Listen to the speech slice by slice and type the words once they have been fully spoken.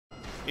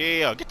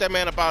Yeah, get that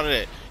man up out of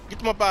that. Get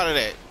them up out of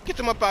that. Get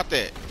them up out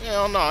that.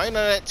 Hell no, ain't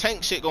none of that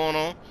tank shit going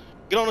on.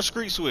 Get on the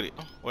streets with it.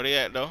 Where they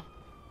at though?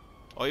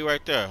 Oh, he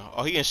right there.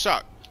 Oh, he in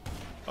shock.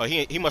 Oh,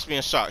 he must be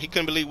in shock. He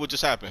couldn't believe what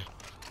just happened.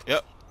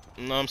 Yep.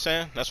 You know what I'm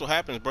saying? That's what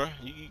happens, bro.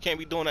 You can't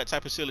be doing that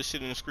type of silly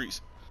shit in the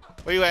streets.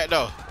 Where you at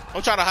though?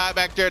 I'm trying to hide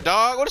back there,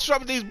 dog. What is wrong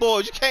with these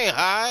boys? You can't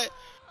hide.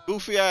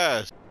 Goofy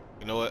ass.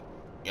 You know what?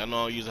 Y'all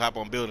know I usually hop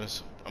on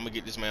buildings. I'm gonna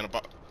get this man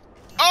up.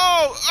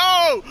 Oh!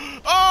 Oh!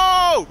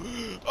 Oh!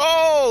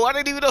 Oh! I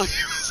didn't even know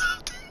he was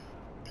up there.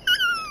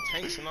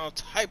 Tanks and all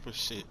type of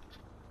shit.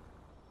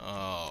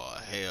 Oh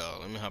hell!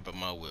 Let me hop in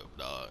my whip,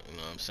 dog. You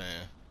know what I'm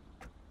saying?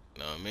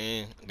 You know what I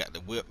mean? Got the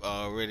whip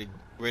already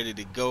ready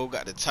to go.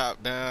 Got the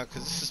top down,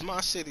 cause this is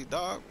my city,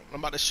 dog. I'm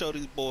about to show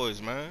these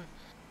boys, man.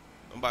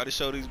 I'm about to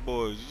show these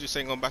boys. You just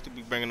ain't gonna about to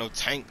be bringing no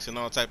tanks and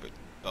all type of.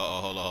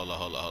 Oh, hold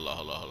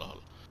on.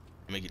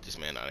 Let me get this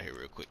man out of here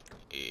real quick.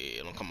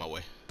 Yeah, don't come my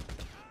way.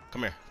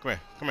 Come here.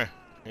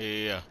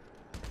 Yeah.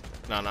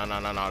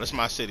 No. This is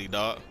my city,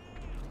 dog.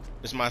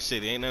 This is my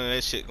city. Ain't none of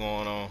that shit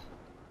going on.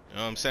 You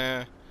know what I'm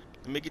saying?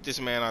 Let me get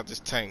this man out this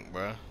tank,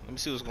 bro. Let me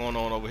see what's going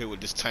on over here with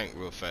this tank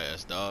real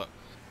fast, dog.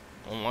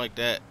 I don't like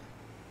that.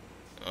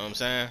 You know what I'm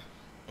saying?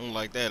 I don't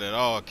like that at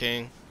all,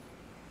 King.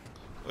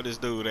 Where this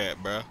dude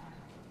at, bro?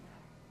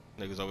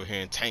 Niggas over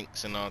here in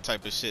tanks and all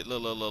type of shit.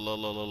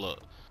 Look.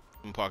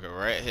 I'm parking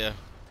right here.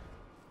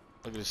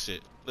 Look at this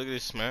shit. Look at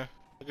this, man.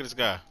 Look at this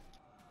guy.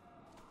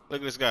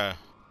 Look at this guy.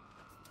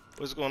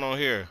 What's going on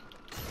here?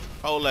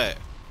 Hold that.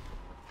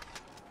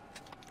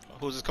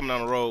 Who's just coming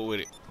down the road with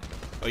it?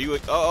 Oh,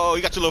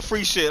 you got your little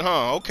free shit,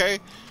 huh? Okay.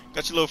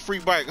 Got your little free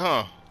bike,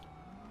 huh?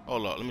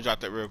 Hold up. Let me drop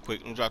that real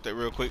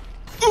quick.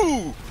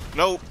 Ooh!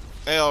 Nope.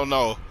 Hell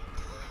no.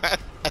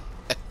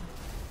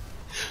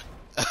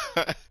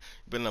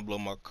 Better not blow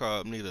my car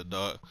up neither,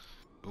 dog.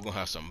 We're gonna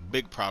have some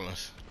big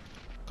problems.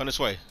 Come this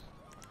way.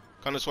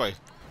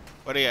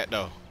 Where they at,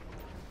 though?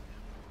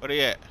 Where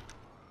they at,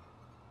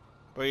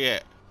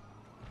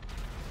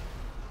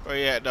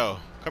 though?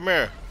 Come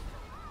here.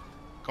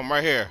 Come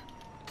right here.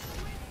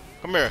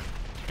 Come here.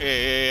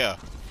 Yeah.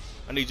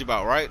 I need you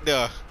about right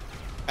there.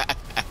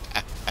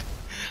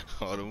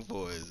 All them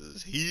boys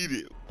is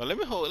heated. Well, let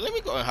me go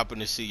and hop in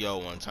the CO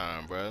one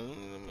time, bro.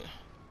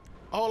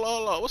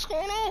 Hold on. What's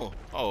going on?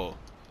 Oh.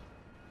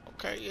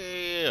 Okay,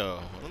 yeah.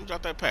 Let me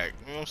drop that pack.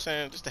 You know what I'm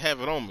saying? Just to have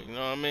it on me. You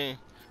know what I mean?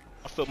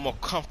 I feel more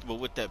comfortable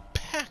with that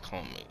pack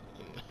on me.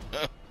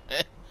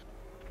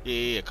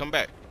 Yeah. Come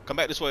back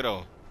this way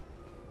though.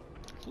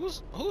 Who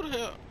the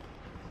hell?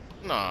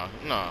 Nah.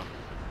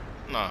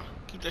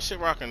 Keep that shit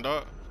rocking,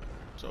 dog.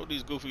 So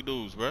these goofy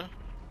dudes, bruh.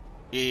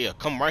 Yeah.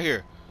 Come right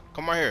here.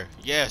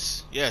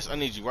 Yes. I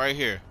need you right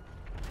here.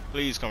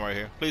 Please come right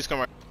here.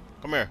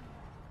 Come here.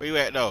 Where you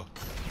at though?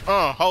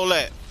 Hold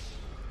that.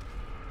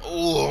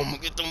 Oh, I'm gonna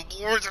get them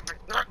boys at the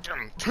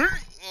goddamn tank.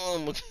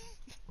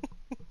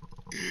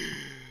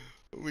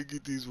 Let me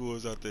get these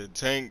boys out that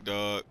tank,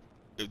 dog.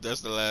 If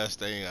that's the last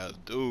thing I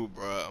do,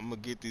 bro, I'm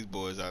gonna get these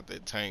boys out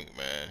that tank,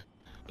 man.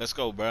 Let's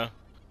go, bro.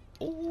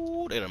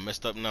 Ooh, they done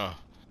messed up now.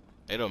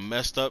 You go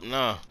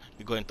ahead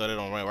and throw that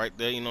on right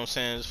there, you know what I'm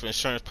saying? Just for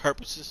insurance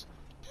purposes.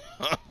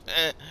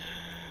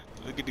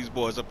 Look at these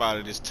boys up out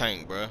of this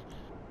tank, bro.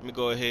 Let me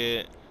go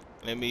ahead.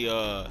 Let me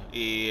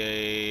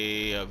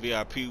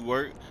VIP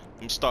work.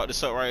 Let me start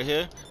this up right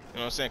here. You know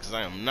what I'm saying? Because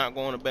I am not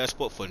going to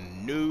badsport for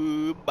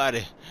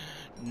nobody.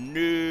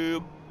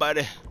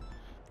 Alright,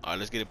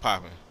 let's get it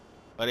popping.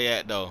 Where they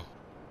at though?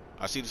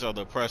 I see this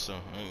other oppressor.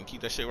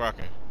 Keep that shit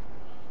rocking.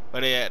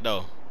 Where they at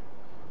though?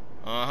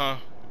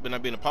 Been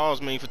not being a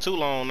pause menu for too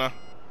long now.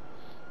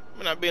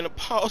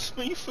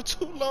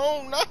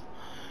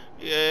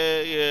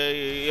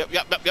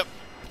 Yep.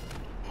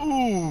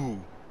 Ooh.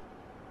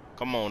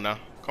 Come on now.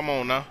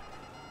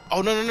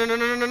 Oh no.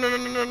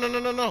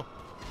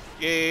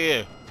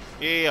 Yeah.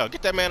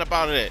 Get that man up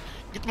out of that.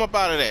 Get them up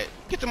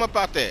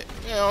out that.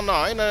 Hell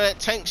no, ain't none of that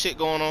tank shit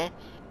going on.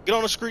 Get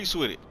on the streets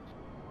with it.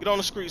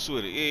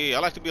 Yeah. I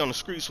like to be on the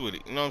streets with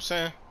it. You know what I'm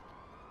saying?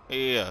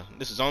 Yeah.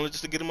 This is only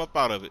just to get them up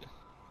out of it.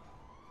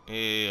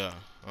 Yeah.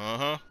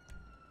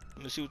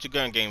 Let's see what your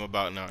gun game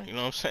about now. You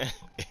know what I'm saying?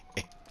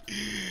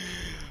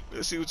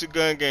 Let's see what your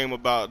gun game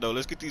about though.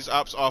 Let's get these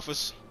ops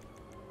office.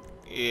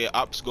 Yeah,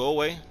 ops go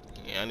away.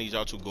 Yeah, I need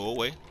y'all to go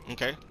away.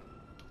 Okay.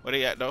 Where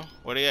they at though?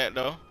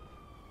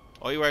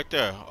 Oh, he right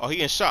there. Oh,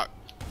 he in shock.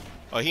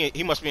 Oh,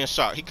 he must be in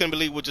shock. He couldn't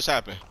believe what just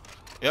happened.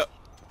 Yep.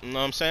 You know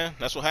what I'm saying?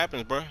 That's what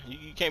happens, bro.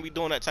 You can't be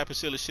doing that type of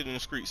silly shit in the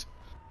streets.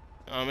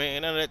 You know what I mean?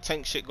 Ain't none of that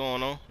tank shit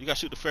going on. You gotta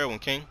shoot the fair one,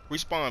 King.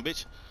 Respawn,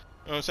 bitch.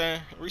 You know what I'm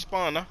saying?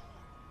 Respawn now.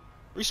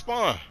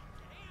 Respawn.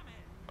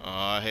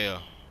 Oh,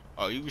 hell.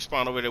 Oh, you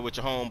respawn over there with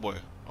your homeboy.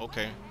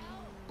 Okay.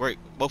 Great.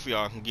 Both of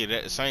y'all can get it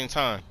at the same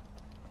time.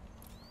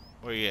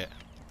 Where you at?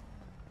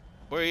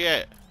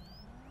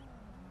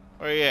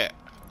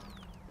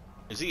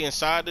 Is he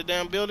inside the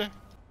damn building?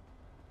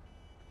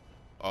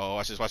 Oh,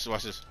 watch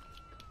this.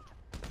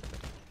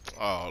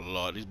 Oh,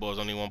 Lord. These boys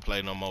don't even want to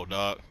play no more,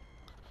 dog.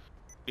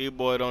 These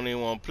boys don't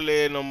even want to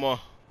play no more.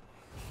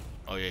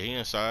 Oh, yeah, he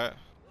inside.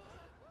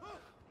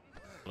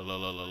 Look, look,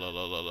 look, look, look,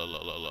 look,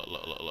 look, look, look,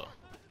 look, look, look.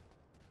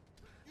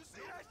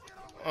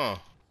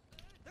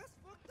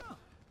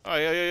 Oh,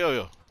 yeah, yeah, yeah,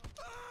 yeah.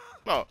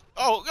 No.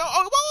 Oh, yo,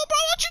 oh, bro,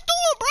 what you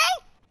doing, bro?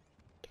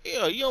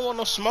 Yeah, you don't want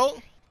no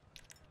smoke.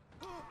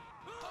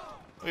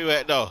 Where you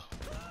at, though?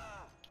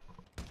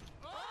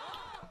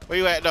 Where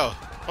you at, though?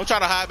 I'm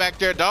trying to hide back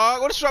there,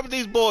 dog. What is wrong with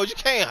these boys? You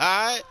can't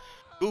hide.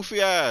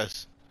 Goofy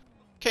ass.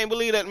 Can't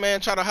believe that man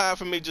tried to hide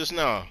from me just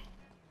now.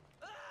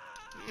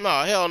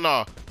 Nah, hell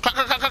no. Clap,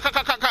 clap, clap, clap,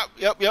 clap, clap, clap.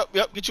 Yep, yep,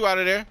 yep. Get you out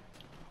of there.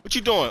 What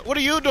you doing? What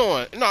are you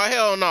doing? No,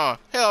 hell no.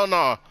 Hell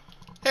no.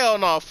 Hell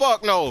no.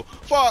 Fuck no.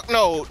 Fuck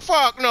no.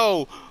 Fuck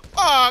no.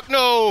 Fuck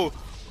no.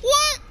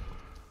 What?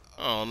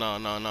 Oh, no,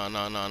 no, no,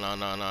 no, no, no,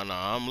 no, no, no.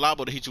 I'm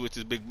liable to hit you with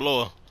this big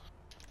blower.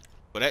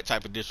 For that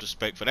type of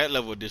disrespect. For that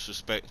level of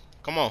disrespect.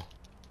 Come on.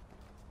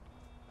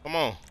 Come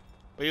on.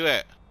 Where you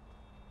at?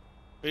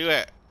 Where you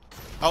at?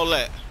 Hold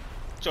that.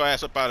 Get your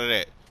ass up out of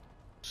that.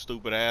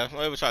 Stupid ass.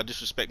 Don't ever try to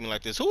disrespect me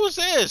like this. Who is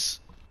this?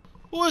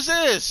 Who is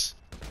this?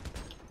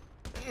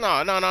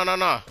 No, no, no, no,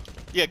 no.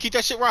 Yeah, keep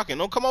that shit rocking.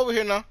 Don't come over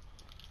here now.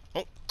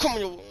 Don't come on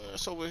your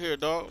ass over here,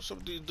 dog. Some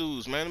of these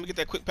dudes, man. Let me get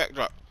that quick pack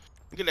drop.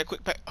 Let me get that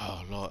quick pack.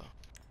 Oh, Lord.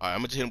 Alright, I'm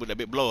gonna just hit him with that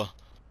big blower.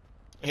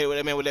 Hit with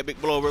that man with that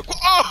big blower real quick.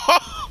 Oh!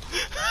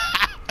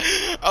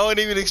 I wasn't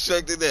even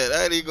expecting that.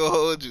 I ain't even gonna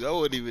hold you. I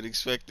wasn't even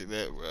expecting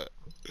that, bro.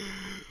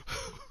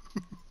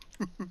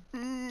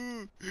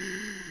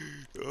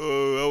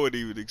 Oh, I wasn't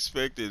even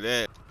expecting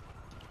that.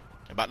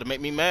 About to make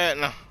me mad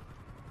now.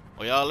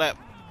 Where y'all at?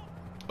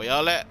 Where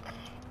y'all at?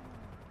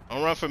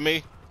 Don't run for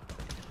me.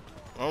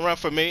 Don't run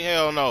for me.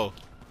 Hell no.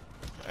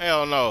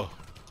 Hell no.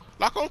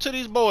 Lock on to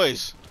these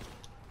boys.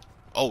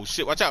 Oh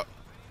shit, watch out.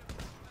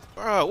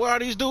 Bro, where are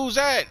these dudes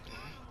at?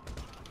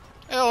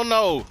 Hell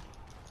no.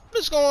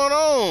 What's going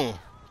on?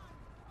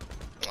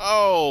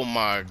 Oh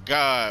my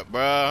god,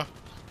 bruh.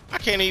 I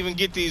can't even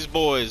get these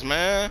boys,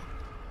 man.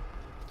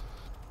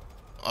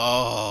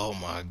 Oh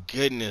my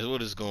goodness,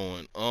 what is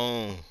going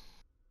on?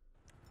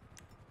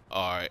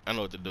 Alright, I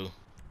know what to do.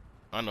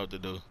 I know what to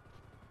do.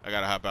 I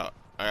gotta hop out.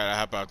 I gotta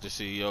hop out the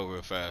CEO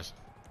real fast.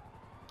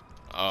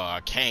 Oh,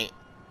 I can't.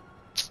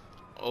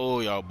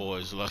 Oh, y'all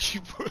boys lucky,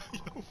 bro.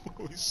 Y'all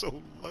boys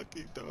so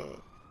lucky,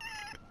 dog.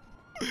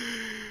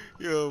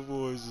 Yo,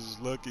 boys is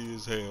lucky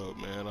as hell,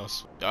 man.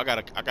 I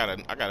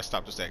gotta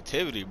stop this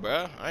activity,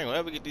 bro. I ain't gonna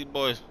ever get these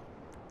boys.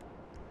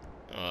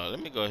 Let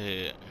me go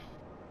ahead.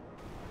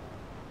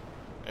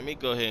 Let me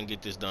go ahead and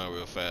get this done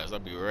real fast. I'll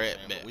be right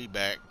back. We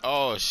back.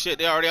 Oh shit,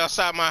 they already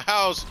outside my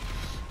house.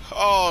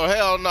 Oh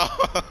hell no.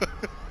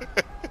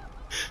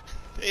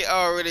 They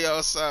already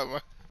outside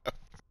my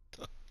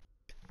house.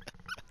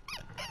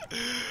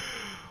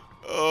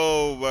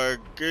 Oh my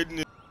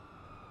goodness.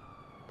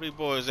 Where these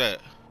boys at?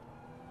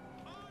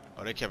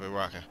 Oh, they kept it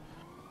rocking.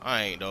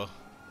 I ain't though.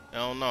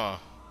 Hell no.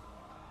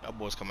 That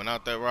boy's coming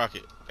out that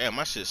rocket. Damn,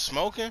 my shit's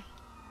smoking?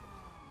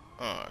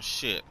 Oh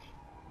shit.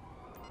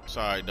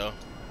 Sorry though.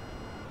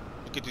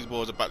 Let's get these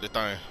boys up out the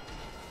thing.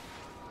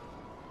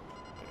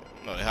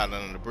 No, they hiding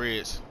under the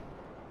bridge.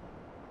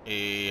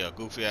 Yeah,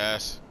 goofy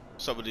ass.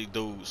 What's up with these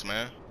dudes,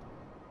 man?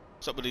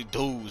 What's up with these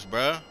dudes,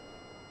 bruh?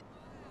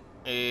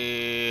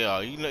 Yeah,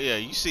 you know, yeah,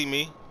 you see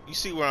me. You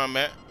see where I'm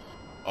at.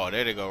 Oh,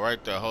 there they go,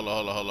 right there. Hold up,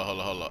 hold up, hold up, hold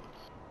up, hold up.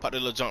 Pop that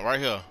little jump right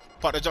here.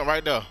 Pop that jump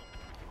right there.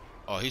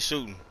 Oh, he's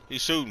shooting.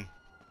 He's shooting.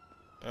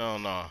 Hell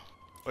no.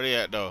 Where they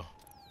at though?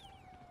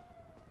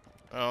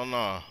 Hell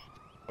no.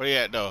 Where they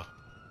at though?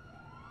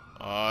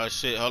 Oh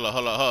shit. Hold up,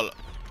 hold up, hold up.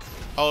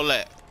 Hold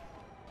that.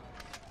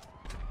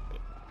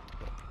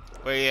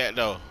 Where you at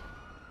though?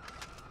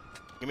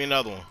 Give me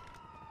another one.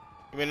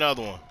 Give me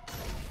another one.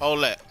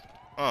 Hold that.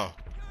 Oh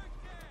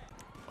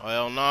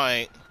hell no, I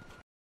ain't.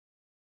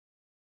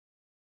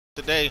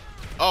 Today.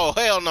 Oh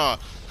hell no.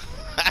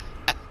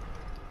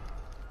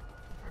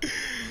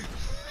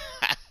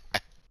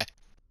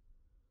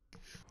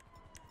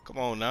 Come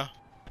on now.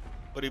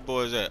 Where these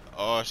boys at?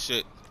 Oh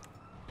shit.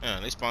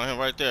 Man, they spawned him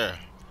right there.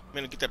 I'm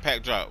gonna get that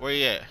pack drop. Where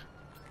you at?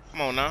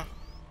 Come on now.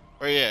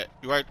 Where you at?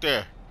 You right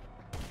there.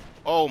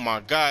 Oh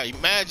my god.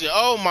 Imagine.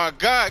 Oh my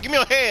god. Give me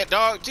your head,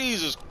 dog.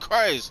 Jesus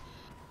Christ.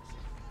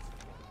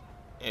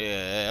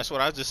 Yeah, that's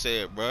what I just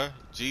said, bruh.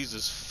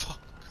 Jesus fuck.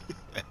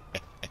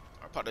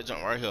 I park that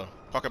jump right here.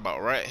 Park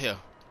about right here.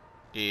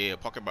 Yeah,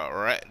 park about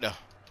right there.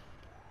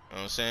 You know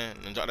what I'm saying?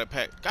 And drop that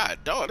pack. God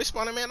dog, they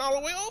spawned a man all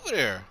the way over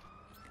there.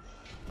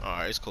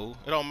 Alright, it's cool.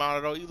 It don't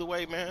matter though. Either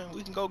way, man.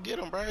 We can go get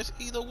him, bruh. It's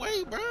either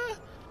way, bruh.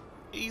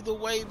 Either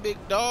way, big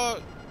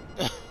dog.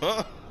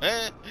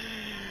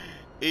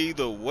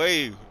 Either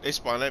way, they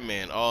spawned that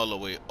man all the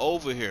way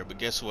over here. But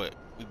guess what?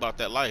 We bought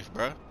that life,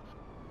 bruh.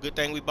 Good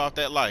thing we bought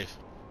that life.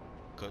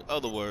 Cause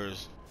other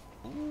words,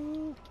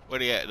 ooh, where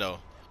they at though?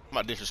 I'm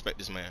about to disrespect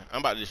this man.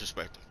 I'm about to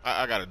disrespect him.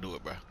 I gotta do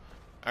it, bruh.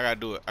 I gotta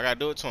do it. I gotta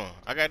do it to him.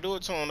 I gotta do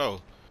it to him though. You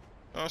know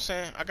what I'm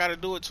saying? I gotta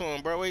do it to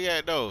him, bro. Where you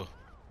at though?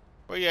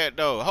 Where you at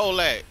though? Hold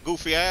that,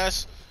 goofy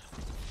ass.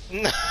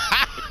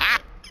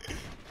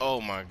 Oh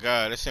my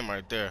god, that's him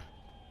right there.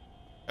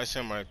 That's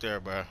him right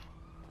there, bro.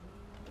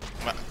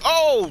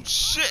 Oh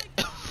shit!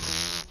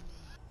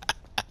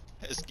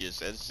 Scared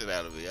that shit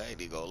out of me. I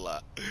ain't even gonna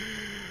lie.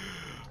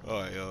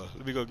 Alright, yo.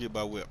 Let me go get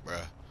my whip,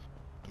 bruh.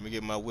 Let me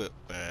get my whip,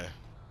 man.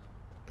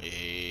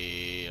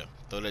 Yeah.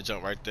 Throw that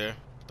jump right there.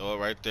 Throw it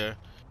right there.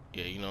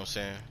 Yeah, you know what I'm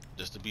saying?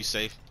 Just to be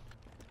safe.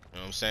 You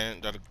know what I'm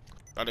saying? Got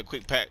a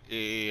quick pack. Yeah.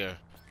 You know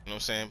what I'm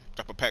saying?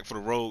 Drop a pack for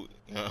the road.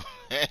 You know?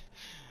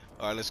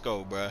 Alright, let's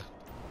go, bruh.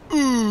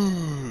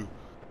 Ooh.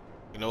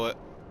 You know what?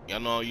 Y'all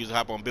know I usually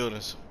hop on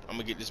buildings. I'm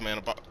gonna get this man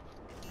up.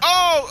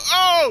 Oh!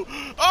 Oh!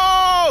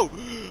 Oh!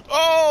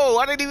 Oh!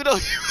 I didn't even know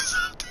he was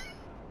up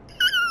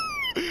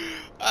there.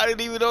 I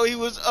didn't even know he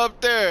was up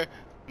there.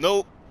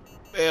 Nope.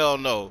 Hell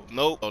no.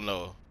 Nope. Oh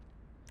no.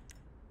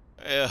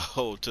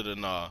 Hell to the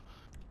nah.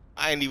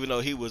 I didn't even know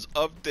he was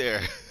up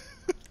there.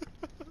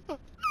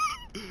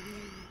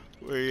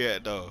 Where he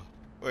at though?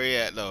 Where he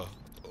at though?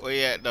 Where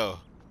he at though?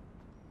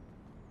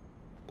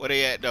 Where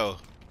they at though?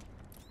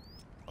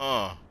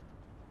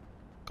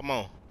 Come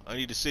on. I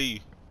need to see you.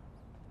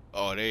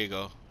 Oh, there you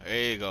go.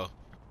 There you go.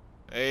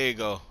 There you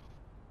go.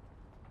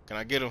 Can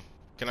I get him?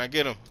 Can I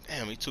get him?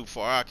 Damn, he too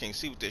far. I can't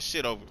see with this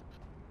shit over.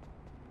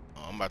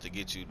 Oh, I'm about to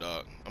get you,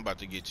 dog. I'm about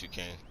to get you,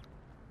 King.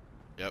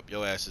 Yep,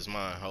 your ass is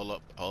mine. Hold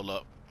up. Hold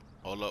up.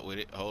 Hold up with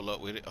it. Hold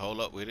up with it. Hold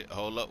up with it.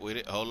 Hold up with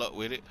it. Hold up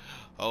with it.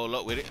 Hold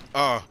up with it.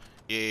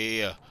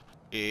 Yeah.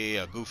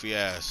 Yeah. Goofy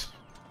ass.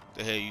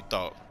 The hell you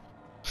thought?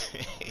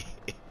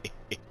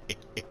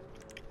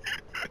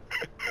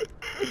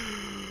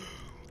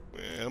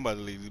 Man, I'm about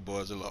to leave these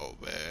boys alone,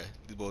 man.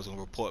 These boys gonna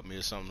report me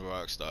or something to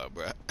Rockstar,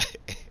 bruh.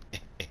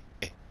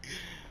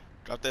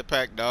 Drop that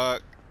pack,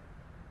 dog.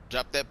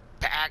 Drop that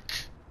pack.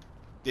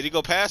 Did he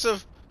go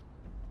passive?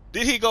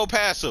 Did he go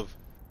passive?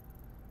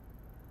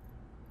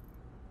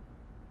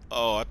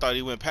 Oh, I thought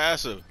he went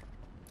passive.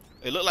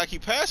 It looked like he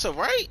passive,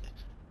 right?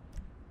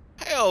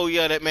 Hell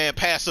yeah, that man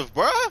passive,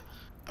 bruh.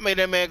 I made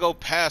that man go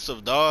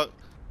passive, dog.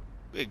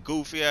 Big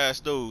goofy ass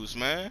dudes,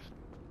 man.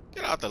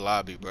 Get out the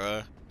lobby,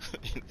 bruh.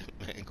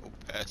 Man, go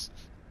passive.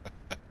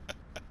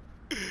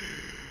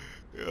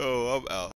 Yo, I'm out.